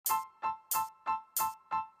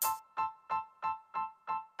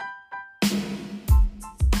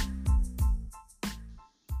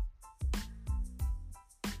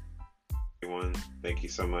Thank you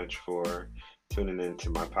so much for tuning into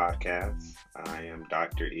my podcast. I am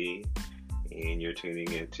Dr. E, and you're tuning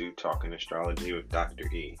into Talking Astrology with Dr.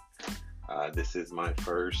 E. This is my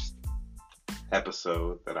first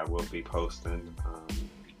episode that I will be posting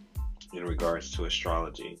in regards to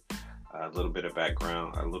astrology. A little bit of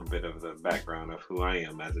the background of who I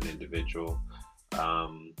am as an individual.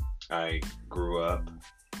 I grew up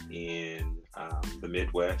in the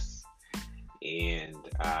Midwest, and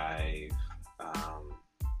I've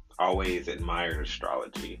always admired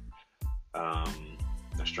astrology.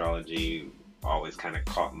 Astrology always kind of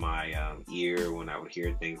caught my ear when I would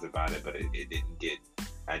hear things about it, but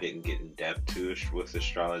I didn't get in depth with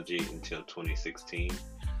astrology until 2016.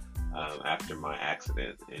 After my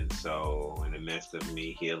accident. And so in the midst of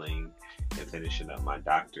me healing and finishing up my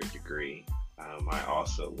doctorate degree, I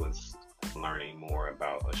also was learning more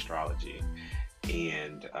about astrology.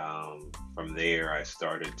 And from there, I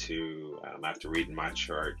started to, after reading my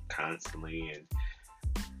chart constantly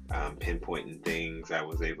and pinpointing things, I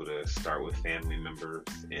was able to start with family members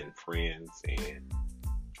and friends, and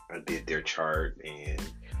I did their chart and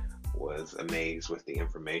was amazed with the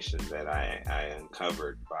information that I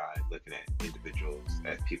uncovered by looking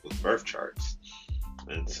at people's birth charts.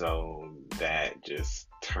 And so that just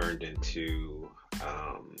turned into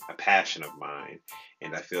a passion of mine,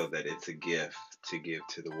 and I feel that it's a gift to give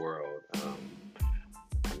to the world.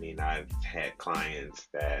 I've had clients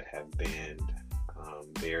that have been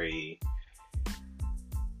very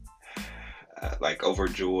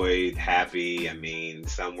overjoyed, happy.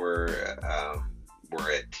 Some were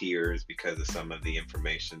at tears because of some of the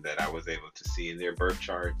information that I was able to see in their birth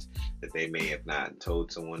charts that they may have not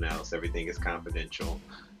told someone else. Everything is confidential,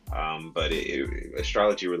 but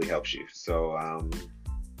astrology really helps you. So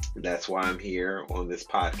that's why I'm here on this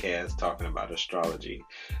podcast talking about astrology.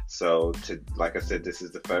 So like I said, this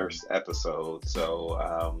is the first episode. So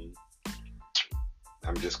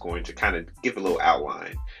I'm just going to kind of give a little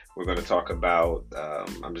outline. We're going to talk about,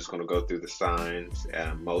 I'm just going to go through the signs.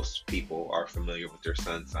 Most people are familiar with their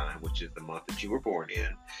sun sign, which is the month that you were born in.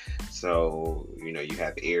 So, you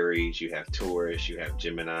have Aries, you have Taurus, you have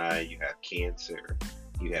Gemini, you have Cancer,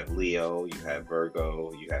 you have Leo, you have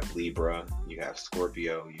Virgo, you have Libra, you have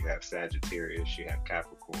Scorpio, you have Sagittarius, you have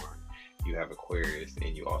Capricorn, you have Aquarius,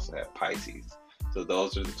 and you also have Pisces. So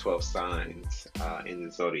those are the 12 signs in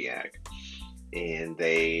the zodiac, and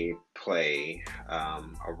they play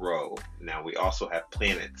a role. Now, we also have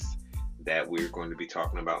planets that we're going to be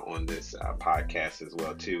talking about on this podcast as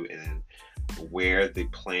well too, and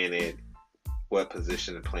what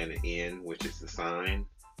position the planet in, which is the sign,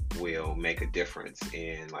 will make a difference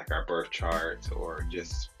in like our birth charts or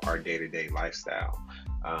just our day-to-day lifestyle.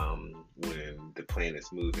 When the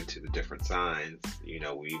planets move into the different signs, we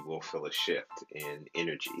will feel a shift in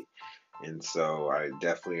energy. And so I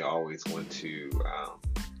definitely always want to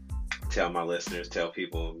tell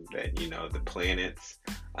people that, the planets,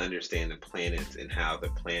 understand the planets and how the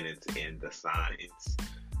planets and the signs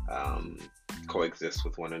coexist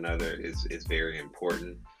with one another is very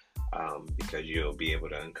important, because you'll be able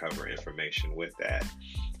to uncover information with that.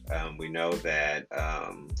 We know that,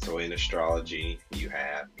 so in astrology, you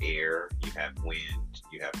have air, you have wind,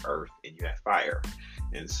 you have earth, and you have fire.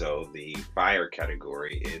 And so the fire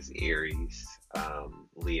category is Aries,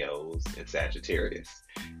 Leos, and Sagittarius.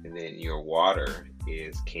 And then your water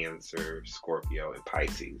is Cancer, Scorpio, and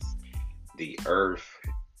Pisces. The earth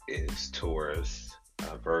is Taurus,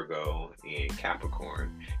 Virgo, and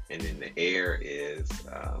Capricorn. And then the air is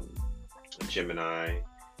Gemini,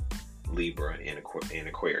 Libra, and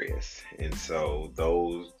Aquarius. And so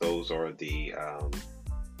those are the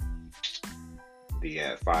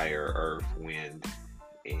fire, earth, wind,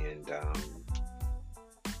 and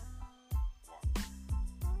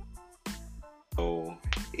so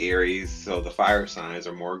Aries. So the fire signs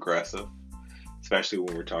are more aggressive, especially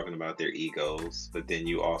when we're talking about their egos. But then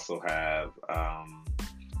you also have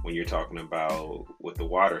when you're talking about with the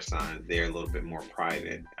water signs, they're a little bit more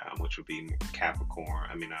private, which would be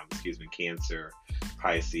Cancer,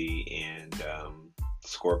 Pisces, and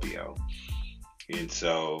Scorpio. And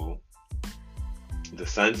so the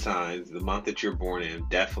sun signs, the month that you're born in,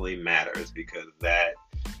 definitely matters, because that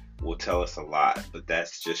will tell us a lot. But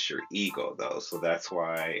that's just your ego, though. So that's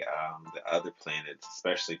why the other planets,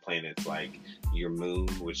 especially planets like your moon,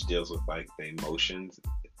 which deals with like the emotions,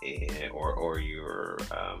 or your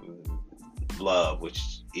love,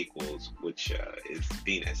 which is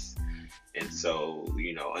Venus. And so,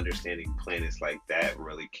 understanding planets like that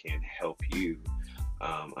really can help you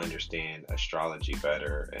understand astrology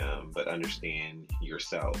better, but understand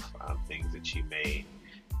yourself, things that you may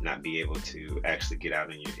not be able to actually get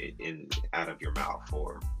out out of your mouth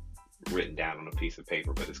or written down on a piece of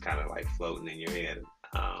paper, but it's kind of like floating in your head.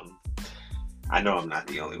 I know I'm not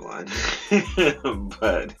the only one,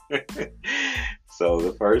 but so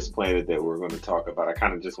the first planet that we're going to talk about, I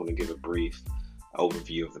kind of just want to give a brief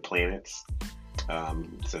overview of the planets.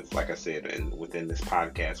 Since, like I said, and within this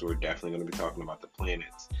podcast, we're definitely going to be talking about the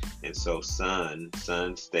planets. And so Sun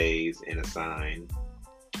stays in a sign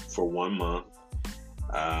for 1 month,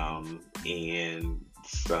 and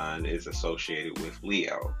Sun is associated with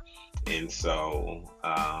Leo. And so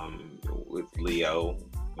with Leo,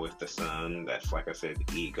 with the Sun, that's, like I said,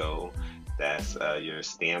 ego. That's your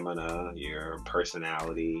stamina, your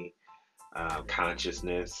personality,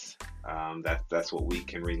 consciousness. That's what we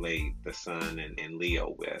can relate the Sun and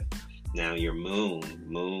Leo with. Now your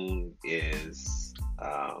moon is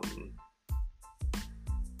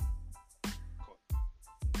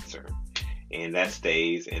Cancer, and that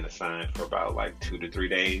stays in a sign for about like 2 to 3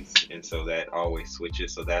 days, and so that always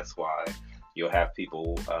switches. So that's why you'll have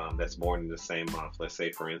people that's born in the same month. Let's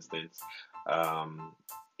say, for instance,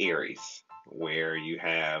 Aries, where you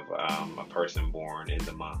have a person born in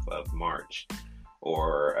the month of March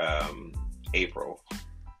or April,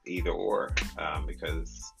 either or,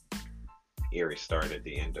 because Aries started at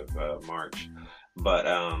the end of March. But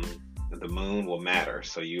the moon will matter.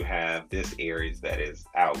 So you have this Aries that is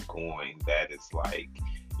outgoing, that is like,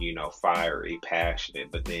 fiery,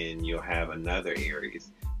 passionate, but then you'll have another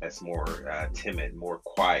Aries that's more timid, more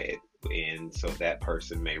quiet. And so that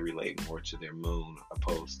person may relate more to their moon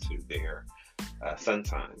opposed to their sun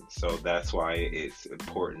sign. So that's why it's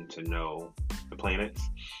important to know the planets.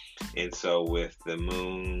 And so with the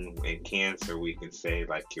moon in Cancer, we can say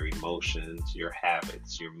like your emotions, your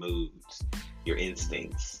habits, your moods, your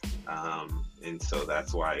instincts. And so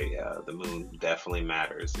that's why the moon definitely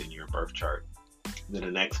matters in your birth chart. Then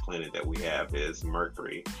the next planet that we have is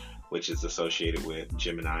Mercury, which is associated with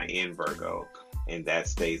Gemini and Virgo. And that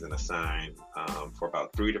stays in a sign for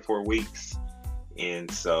about 3 to 4 weeks. And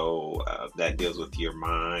so that deals with your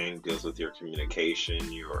mind, deals with your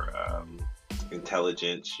communication, your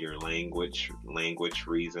intelligence, your language,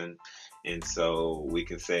 reason. And so we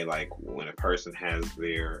can say, like, when a person has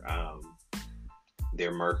their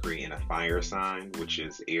Mercury in a fire sign, which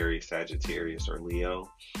is Aries, Sagittarius, or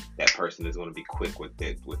Leo, that person is going to be quick with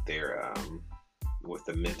the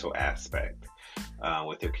mental aspect,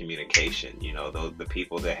 with their communication. The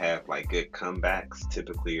people that have like good comebacks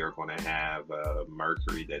typically are going to have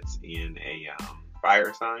Mercury that's in a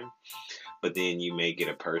fire sign. But then you may get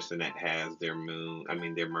a person that has their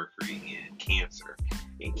Mercury in Cancer.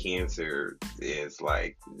 And Cancer is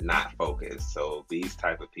like not focused. So these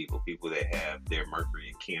type of people that have their Mercury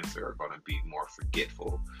in Cancer are going to be more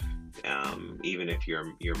forgetful. Even if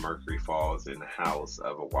your Mercury falls in the house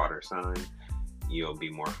of a water sign, you'll be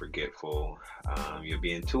more forgetful. You'll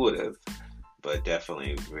be intuitive, but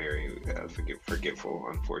definitely very forgetful,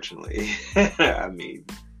 unfortunately.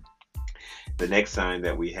 The next sign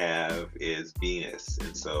that we have is Venus.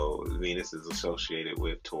 And so Venus is associated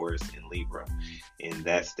with Taurus and Libra. And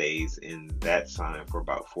that stays in that sign for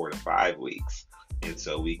about 4 to 5 weeks. And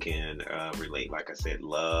so we can relate, like I said,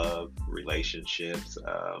 love, relationships,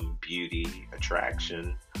 beauty,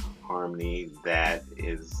 attraction, harmony. That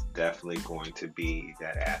is definitely going to be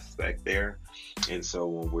that aspect there. And so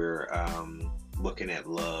when we're looking at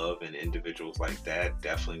love and individuals like that,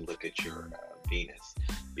 definitely look at your Venus,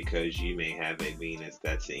 because you may have a Venus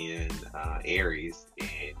that's in Aries,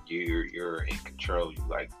 and you're in control. You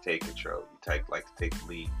like to take control. You like to take the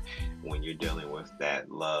lead when you're dealing with that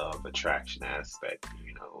love attraction aspect,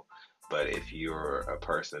 But if you're a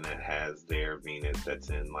person that has their Venus that's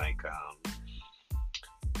in like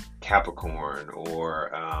Capricorn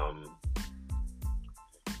or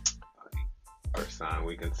sign,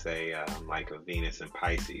 we can say like a Venus in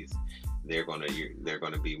Pisces, they're gonna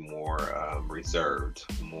be more reserved,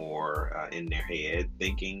 more in their head,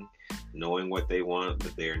 thinking, knowing what they want,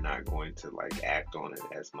 but they're not going to like act on it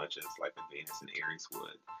as much as like a Venus in Aries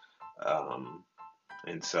would.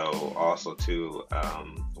 And so also too,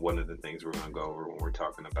 one of the things we're gonna go over when we're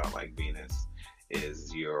talking about like Venus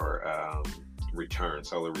is your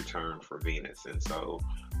solar return for Venus. And so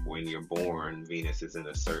when you're born, Venus is in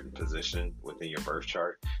a certain position within your birth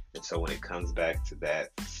chart. And so when it comes back to that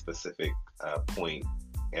specific point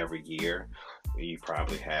every year, you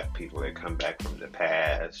probably have people that come back from the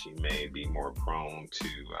past. You may be more prone to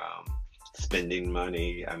spending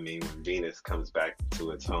money. When Venus comes back to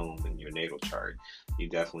its home in your natal chart, you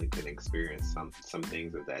definitely can experience some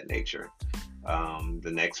things of that nature.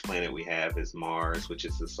 The next planet we have is Mars, which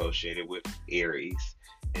is associated with Aries,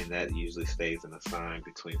 and that usually stays in a sign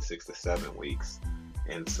between 6 to 7 weeks.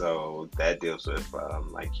 And so that deals with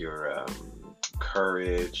like your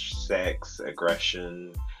courage, sex,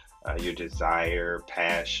 aggression, your desire,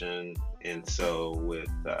 passion. And so with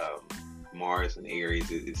Mars and Aries,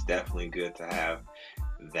 it's definitely good to have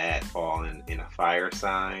that fall in a fire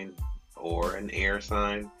sign or an air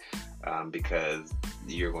sign, because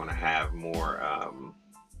you're going to have more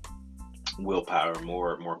willpower,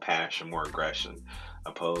 more passion, more aggression,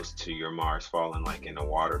 opposed to your Mars falling like in a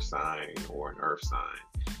water sign or an earth sign.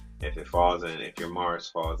 If your Mars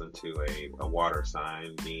falls into a water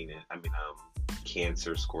sign, meaning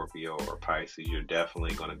Cancer, Scorpio, or Pisces, you're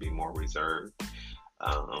definitely going to be more reserved.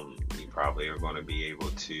 You probably are going to be able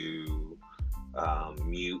to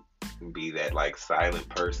mute, be that like silent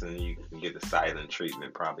person. You can get the silent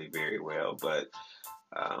treatment probably very well, but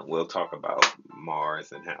we'll talk about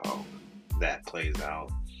Mars and how that plays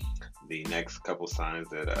out. The next couple signs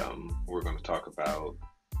that we're going to talk about,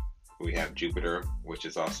 we have Jupiter, which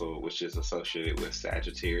is associated with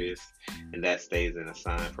Sagittarius, and that stays in a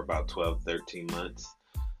sign for about 12-13 months.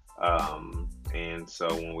 And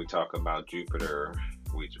so when we talk about Jupiter,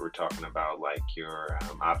 we're talking about like your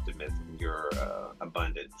optimism, your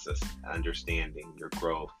abundance, understanding, your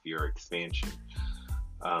growth, your expansion.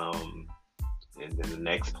 And then the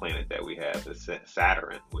next planet that we have is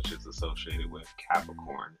Saturn, which is associated with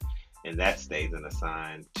Capricorn, and that stays in a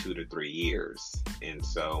sign 2 to 3 years. And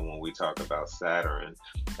so when we talk about Saturn,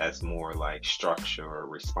 that's more like structure,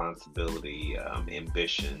 responsibility,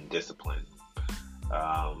 ambition, discipline,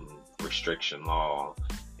 restriction, law.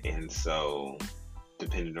 And so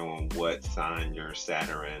depending on what sign your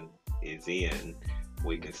Saturn is in,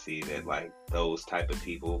 we can see that like those type of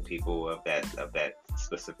people of that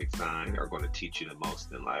specific sign are going to teach you the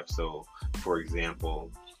most in life. So for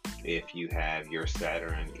example, if you have your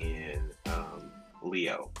Saturn in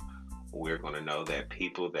Leo, we're going to know that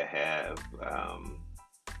people that have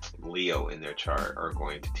Leo in their chart are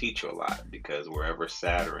going to teach you a lot, because wherever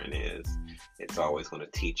Saturn is, it's always going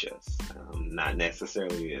to teach us. Not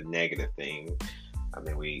necessarily a negative thing. I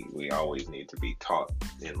mean, we always need to be taught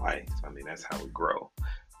in life. I mean, that's how we grow.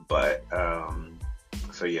 But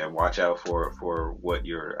so yeah, watch out for what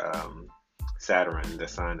your Saturn, the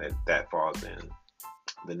sign that falls in.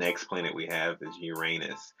 The next planet we have is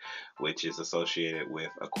Uranus, which is associated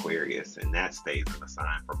with Aquarius, and that stays in the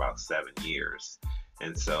sign for about 7 years.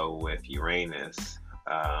 And so with Uranus,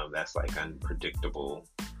 that's like unpredictable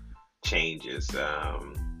changes.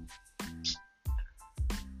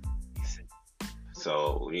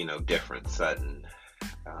 So, different, sudden,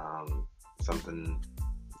 something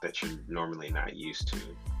that you're normally not used to.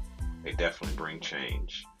 They definitely bring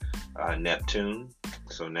change. Neptune.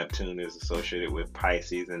 So Neptune is associated with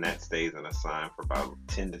Pisces, and that stays in a sign for about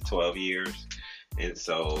 10 to 12 years. And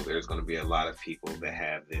so there's going to be a lot of people that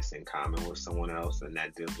have this in common with someone else, and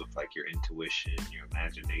that deals with like your intuition, your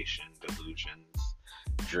imagination, delusions,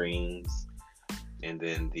 dreams. And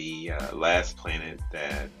then the last planet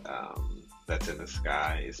that's in the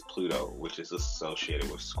sky is Pluto, which is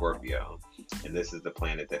associated with Scorpio. And this is the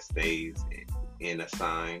planet that stays in a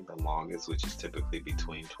sign the longest, which is typically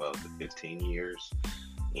between 12 to 15 years.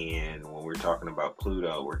 And when we're talking about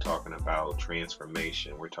Pluto, we're talking about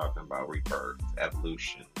transformation, we're talking about rebirth,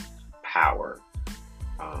 evolution, power.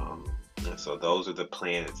 And so those are the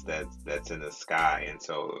planets that's in the sky. And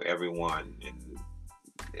so everyone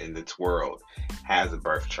in this world has a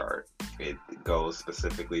birth chart. It goes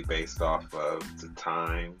specifically based off of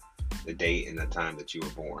the date and the time that you were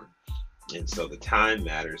born. And so the time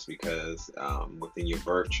matters because within your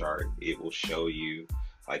birth chart, it will show you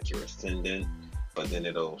like your ascendant, but then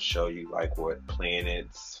it'll show you like what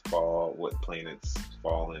planets fall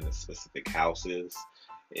in the specific houses.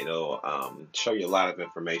 It'll show you a lot of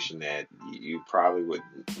information that you probably would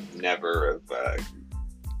never have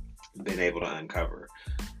been able to uncover.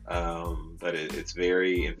 But it's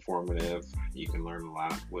very informative. You can learn a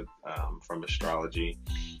lot from astrology.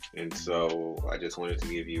 And so I just wanted to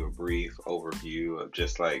give you a brief overview of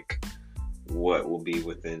just like what will be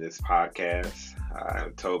within this podcast. I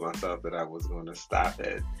told myself that I was going to stop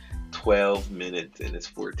at 12 minutes and it's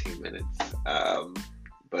 14 minutes.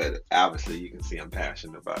 But obviously you can see I'm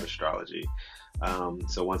passionate about astrology.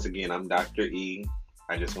 So once again, I'm Dr. E.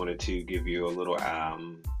 I just wanted to give you a little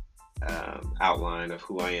outline of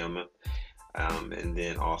who I am. And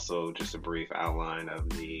then also just a brief outline of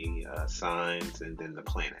the signs and then the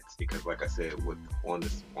planets, because like I said, on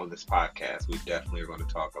this podcast, we definitely are going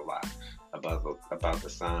to talk a lot about the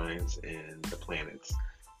signs and the planets.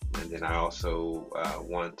 And then I also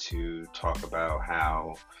want to talk about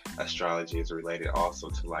how astrology is related also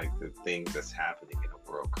to like the things that's happening in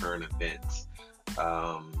the world, current events.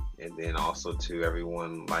 And then also to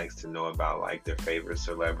everyone likes to know about like their favorite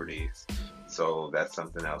celebrities. So that's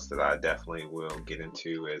something else that I definitely will get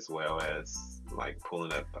into, as well as like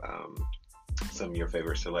pulling up some of your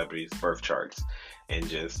favorite celebrities' birth charts and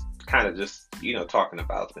just kind of just, talking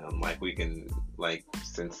about them. Like we can, like,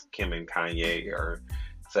 since Kim and Kanye are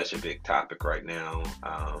such a big topic right now,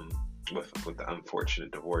 with the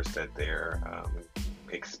unfortunate divorce that they're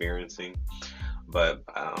experiencing. But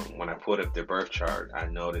when I pulled up their birth chart, I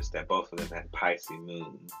noticed that both of them had Pisces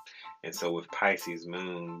moon. And so with Pisces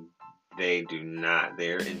moon,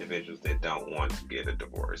 they're individuals that don't want to get a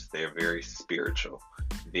divorce. They're very spiritual,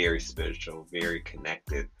 very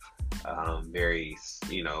connected, very,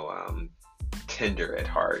 tender at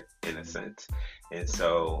heart in a sense. And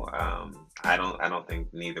so I don't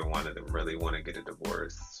think neither one of them really want to get a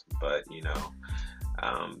divorce. But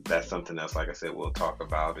that's something else, like I said, we'll talk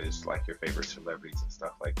about, is like your favorite celebrities and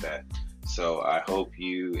stuff like that. So I hope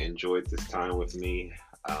you enjoyed this time with me.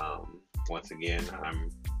 Once again,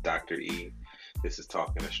 I'm Dr. E. This is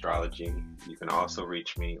Talking Astrology. You can also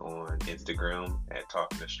reach me on Instagram at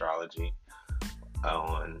Talking Astrology,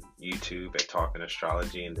 on YouTube at Talking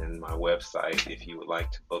Astrology, and then my website if you would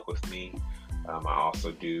like to book with me. I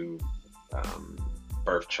also do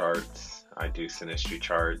birth charts. I do synastry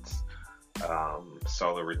charts,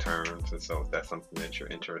 solar returns, and so if that's something that you're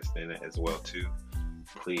interested in as well too,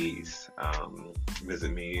 please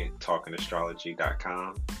visit me at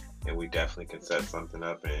talkingastrology.com, and we definitely can set something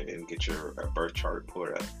up and get your birth chart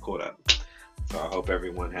pulled up. So I hope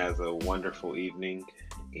everyone has a wonderful evening,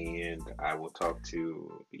 and I will talk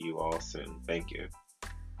to you all soon. Thank you.